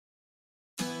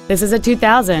This is a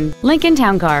 2000 Lincoln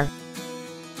Town Car.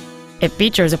 It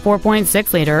features a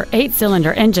 4.6-liter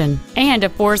 8-cylinder engine and a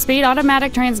 4-speed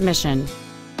automatic transmission.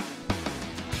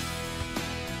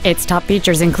 Its top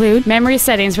features include memory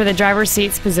settings for the driver's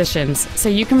seat's positions, so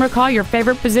you can recall your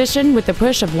favorite position with the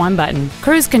push of one button,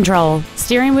 cruise control,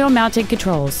 steering wheel mounted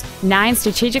controls, 9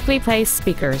 strategically placed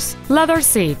speakers, leather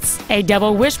seats, a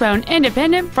double wishbone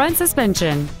independent front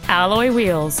suspension, alloy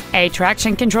wheels, a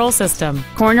traction control system,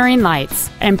 cornering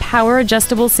lights, and power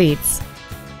adjustable seats.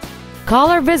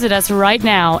 Call or visit us right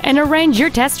now and arrange your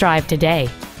test drive today.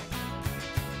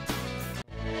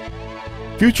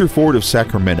 Future Ford of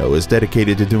Sacramento is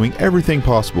dedicated to doing everything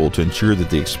possible to ensure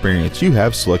that the experience you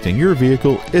have selecting your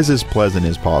vehicle is as pleasant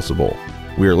as possible.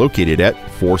 We are located at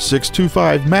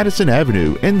 4625 Madison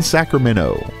Avenue in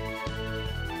Sacramento.